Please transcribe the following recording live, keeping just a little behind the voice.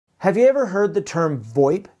Have you ever heard the term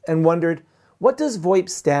VoIP and wondered, what does VoIP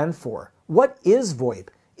stand for? What is VoIP?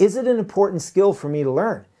 Is it an important skill for me to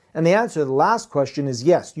learn? And the answer to the last question is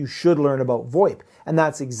yes, you should learn about VoIP. And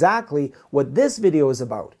that's exactly what this video is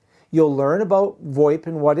about. You'll learn about VoIP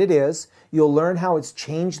and what it is. You'll learn how it's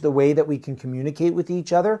changed the way that we can communicate with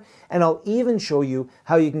each other. And I'll even show you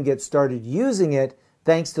how you can get started using it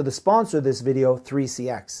thanks to the sponsor of this video,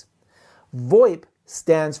 3CX. VoIP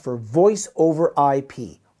stands for Voice over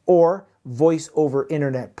IP, or Voice over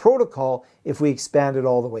Internet Protocol if we expand it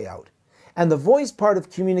all the way out. And the voice part of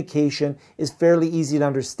communication is fairly easy to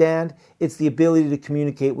understand. It's the ability to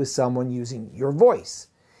communicate with someone using your voice.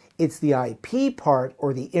 It's the IP part,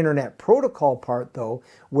 or the Internet Protocol part, though,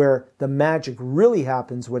 where the magic really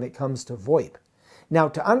happens when it comes to VoIP. Now,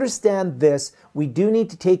 to understand this, we do need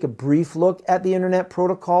to take a brief look at the Internet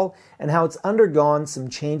Protocol and how it's undergone some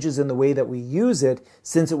changes in the way that we use it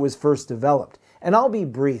since it was first developed. And I'll be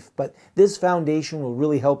brief, but this foundation will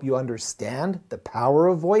really help you understand the power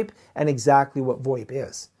of VoIP and exactly what VoIP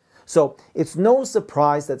is. So it's no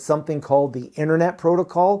surprise that something called the Internet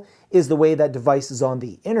Protocol is the way that devices on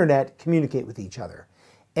the internet communicate with each other.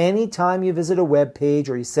 Anytime you visit a web page,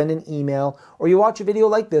 or you send an email, or you watch a video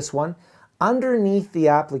like this one, underneath the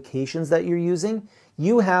applications that you're using,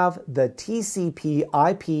 you have the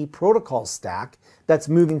TCP/IP protocol stack that's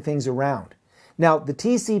moving things around. Now, the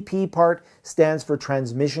TCP part stands for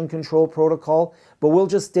Transmission Control Protocol, but we'll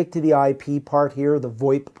just stick to the IP part here, the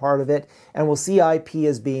VoIP part of it, and we'll see IP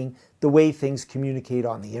as being the way things communicate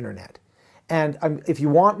on the internet. And if you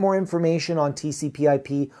want more information on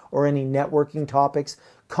TCP/IP or any networking topics,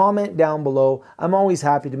 comment down below. I'm always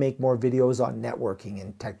happy to make more videos on networking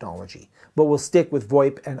and technology, but we'll stick with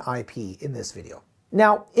VoIP and IP in this video.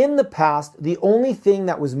 Now, in the past, the only thing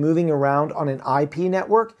that was moving around on an IP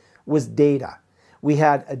network was data. We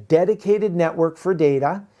had a dedicated network for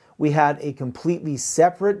data. We had a completely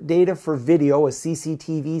separate data for video, a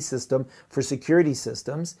CCTV system for security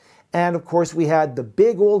systems. And of course, we had the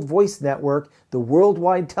big old voice network, the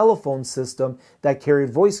worldwide telephone system that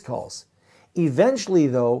carried voice calls. Eventually,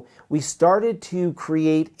 though, we started to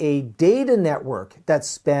create a data network that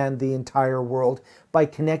spanned the entire world by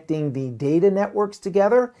connecting the data networks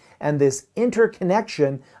together. And this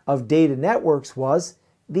interconnection of data networks was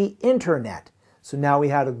the internet. So now we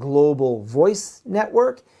had a global voice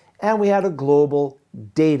network and we had a global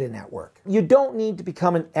data network. You don't need to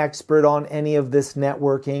become an expert on any of this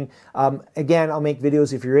networking. Again, I'll make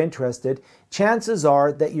videos if you're interested. Chances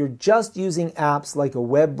are that you're just using apps like a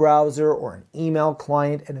web browser or an email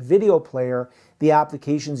client and a video player, the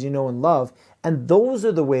applications you know and love, and those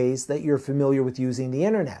are the ways that you're familiar with using the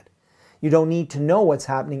internet. You don't need to know what's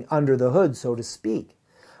happening under the hood, so to speak.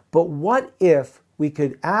 But what if we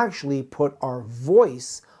could actually put our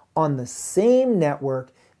voice on the same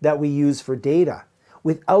network that we use for data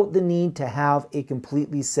without the need to have a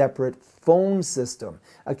completely separate phone system,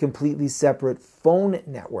 a completely separate phone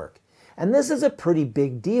network? And this is a pretty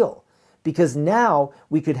big deal because now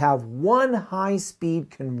we could have one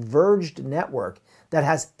high-speed converged network that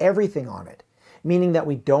has everything on it, meaning that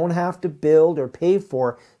we don't have to build or pay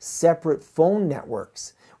for separate phone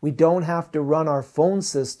networks. We don't have to run our phone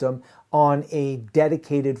system on a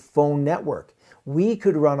dedicated phone network. We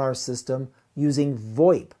could run our system using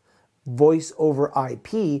VoIP, Voice over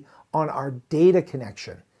IP, on our data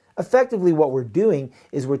connection. Effectively, what we're doing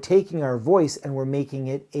is we're taking our voice and we're making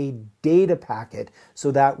it a data packet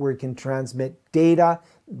so that we can transmit data,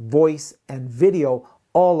 voice, and video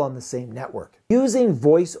all on the same network. Using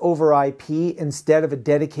voice over IP instead of a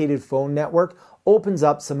dedicated phone network opens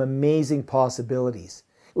up some amazing possibilities.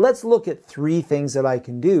 Let's look at 3 things that I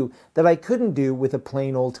can do that I couldn't do with a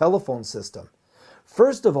plain old telephone system.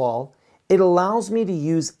 First of all, it allows me to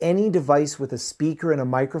use any device with a speaker and a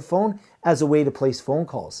microphone as a way to place phone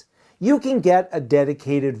calls. You can get a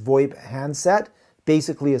dedicated VoIP handset,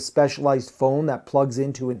 basically a specialized phone that plugs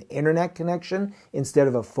into an internet connection instead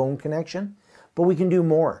of a phone connection. But we can do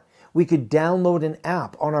more. We could download an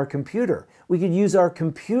app on our computer. We could use our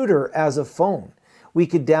computer as a phone. We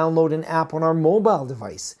could download an app on our mobile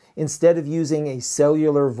device. Instead of using a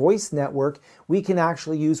cellular voice network, we can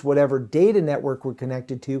actually use whatever data network we're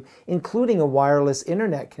connected to, including a wireless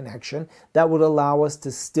internet connection that would allow us to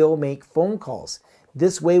still make phone calls.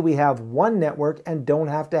 This way we have one network and don't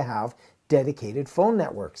have to have dedicated phone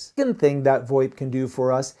networks. The second thing that VoIP can do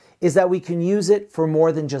for us is that we can use it for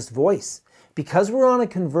more than just voice. Because we're on a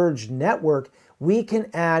converged network, we can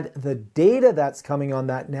add the data that's coming on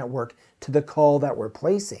that network to the call that we're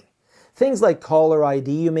placing. Things like caller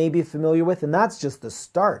ID you may be familiar with, and that's just the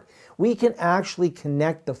start. We can actually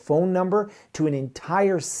connect the phone number to an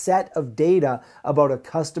entire set of data about a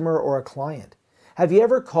customer or a client. Have you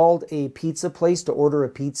ever called a pizza place to order a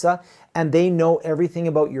pizza and they know everything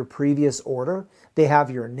about your previous order? They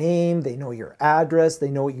have your name, they know your address,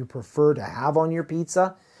 they know what you prefer to have on your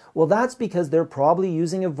pizza. Well, that's because they're probably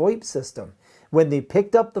using a VoIP system. When they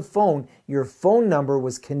picked up the phone, your phone number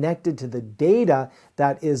was connected to the data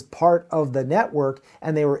that is part of the network,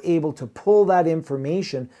 and they were able to pull that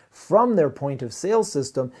information from their point of sale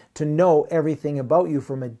system to know everything about you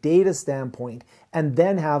from a data standpoint, and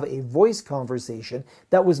then have a voice conversation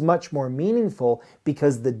that was much more meaningful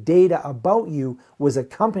because the data about you was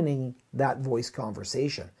accompanying that voice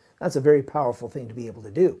conversation. That's a very powerful thing to be able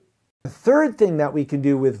to do. The third thing that we can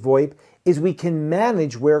do with VoIP is we can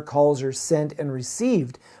manage where calls are sent and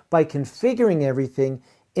received by configuring everything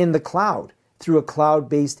in the cloud through a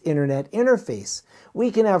cloud-based internet interface. We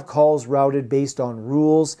can have calls routed based on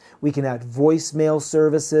rules, we can add voicemail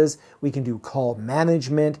services, we can do call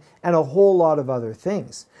management, and a whole lot of other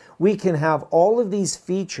things. We can have all of these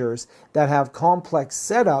features that have complex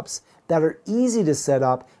setups that are easy to set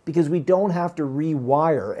up because we don't have to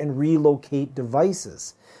rewire and relocate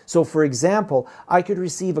devices. So for example, I could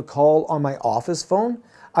receive a call on my office phone,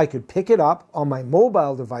 I could pick it up on my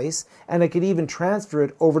mobile device, and I could even transfer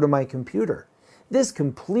it over to my computer. This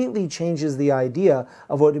completely changes the idea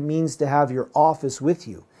of what it means to have your office with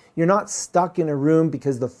you. You're not stuck in a room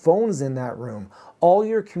because the phone's in that room. All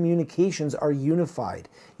your communications are unified.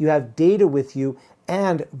 You have data with you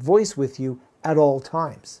and voice with you at all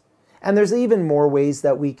times. And there's even more ways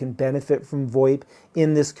that we can benefit from VoIP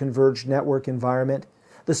in this converged network environment.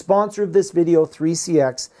 The sponsor of this video,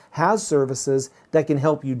 3CX, has services that can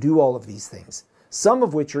help you do all of these things, some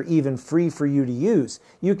of which are even free for you to use.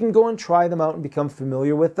 You can go and try them out and become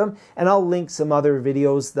familiar with them, and I'll link some other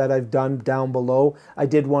videos that I've done down below. I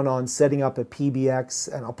did one on setting up a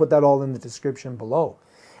PBX, and I'll put that all in the description below.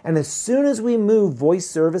 And as soon as we move voice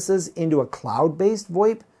services into a cloud-based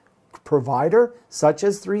VoIP provider, such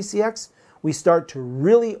as 3CX, we start to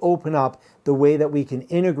really open up the way that we can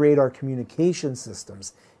integrate our communication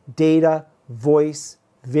systems. Data, voice,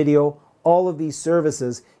 video, all of these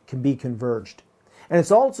services can be converged. And it's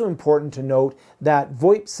also important to note that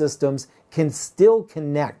VoIP systems can still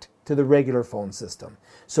connect to the regular phone system.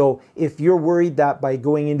 So if you're worried that by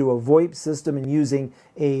going into a VoIP system and using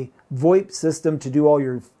a VoIP system to do all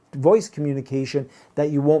your voice communication, that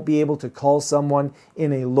you won't be able to call someone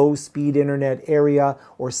in a low-speed internet area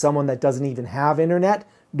or someone that doesn't even have internet,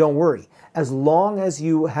 don't worry. As long as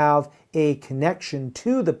you have a connection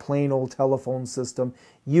to the plain old telephone system,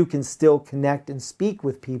 you can still connect and speak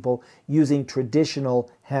with people using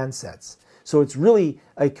traditional handsets. So it's really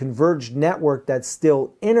a converged network that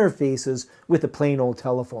still interfaces with the plain old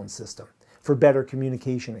telephone system for better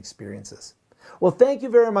communication experiences. Well, thank you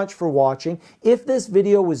very much for watching. If this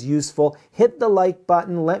video was useful, hit the like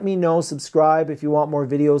button, let me know, subscribe if you want more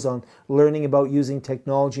videos on learning about using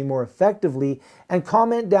technology more effectively, and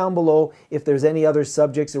comment down below if there's any other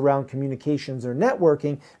subjects around communications or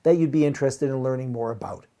networking that you'd be interested in learning more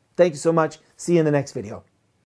about. Thank you so much. See you in the next video.